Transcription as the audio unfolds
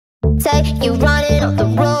Say you're running off the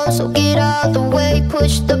road, so get out the way.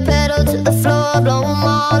 Push the pedal to the floor, blow them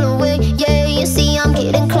all away. Yeah, you see I'm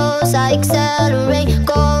getting close, I accelerate.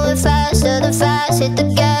 Going faster than fast, hit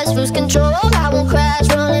the gas, lose control. I won't crash,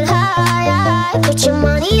 running high. Put your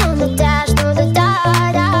money on the dash, throw the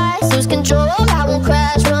dice. Lose control, I won't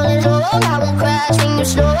crash, running low. I won't crash, when you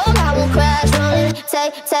slow, I won't crash, running.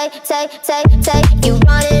 Say, you're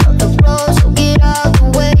running off the road, so get out the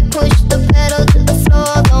way. Push the pedal to the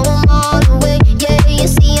floor, blow them all away. Yeah, you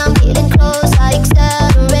see I'm getting close, I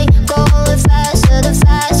accelerate. Going faster than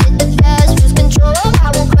fast, hit the gas, lose control.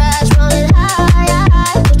 I won't crash, running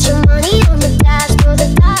high. Put your money on the dash, throw the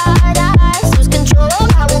dice. Lose control,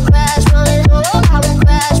 I won't crash, running low. I won't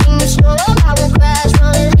crash, when you slow, I won't crash,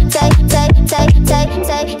 running.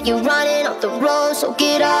 Say, you're running off the road, so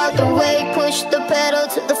get out the way. Push the pedal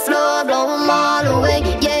to the floor, blow them all away.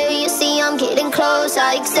 Yeah, you see I'm getting close,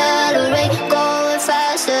 I accelerate. Going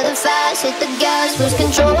faster than fast, hit the gas, lose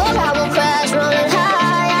control. I won't crash.